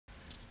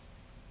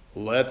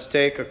Let's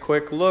take a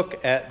quick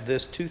look at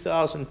this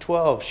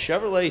 2012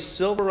 Chevrolet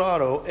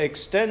Silverado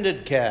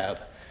extended cab.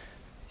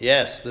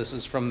 Yes, this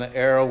is from the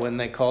era when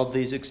they called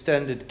these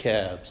extended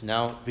cabs.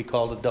 Now it'd be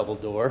called a double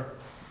door.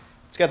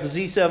 It's got the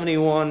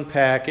Z71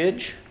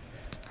 package.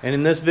 And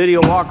in this video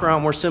walk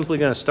around, we're simply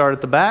going to start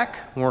at the back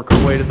and work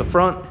our way to the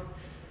front.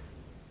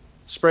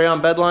 Spray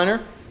on bed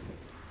liner.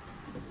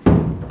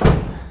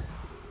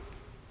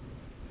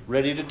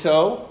 Ready to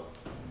tow.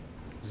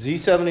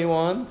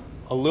 Z71.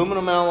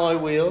 Aluminum alloy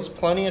wheels,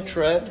 plenty of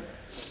tread.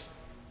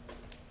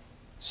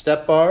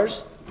 Step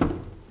bars.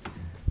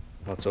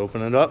 Let's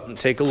open it up and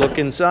take a look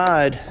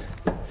inside.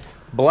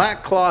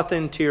 Black cloth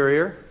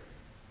interior.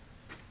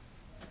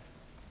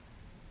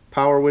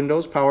 Power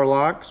windows, power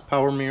locks,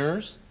 power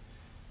mirrors.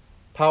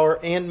 Power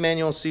and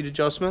manual seat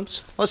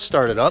adjustments. Let's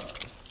start it up.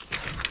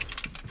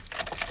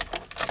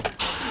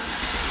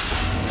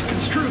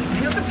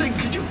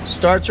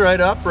 Starts right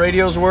up,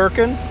 radio's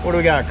working. What do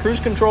we got? Cruise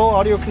control,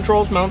 audio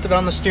controls mounted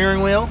on the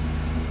steering wheel.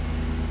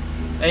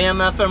 AM,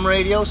 FM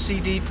radio,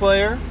 CD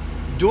player,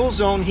 dual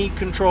zone heat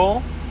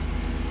control.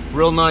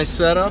 Real nice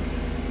setup.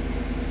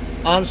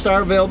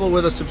 OnStar available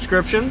with a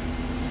subscription.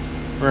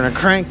 We're gonna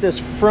crank this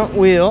front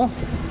wheel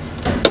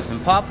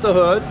and pop the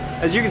hood.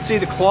 As you can see,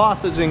 the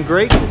cloth is in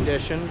great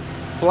condition.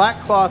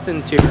 Black cloth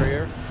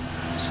interior,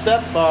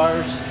 step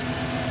bars,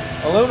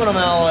 aluminum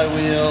alloy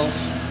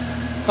wheels,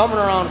 coming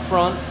around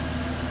front.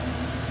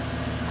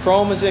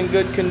 Chrome is in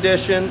good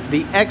condition.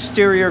 The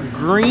exterior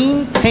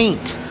green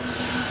paint.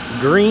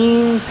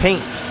 Green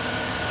paint.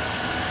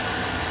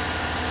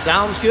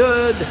 Sounds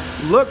good.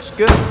 Looks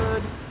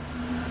good.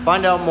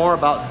 Find out more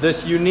about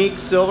this unique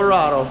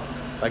Silverado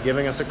by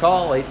giving us a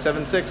call,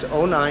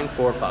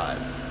 876-0945.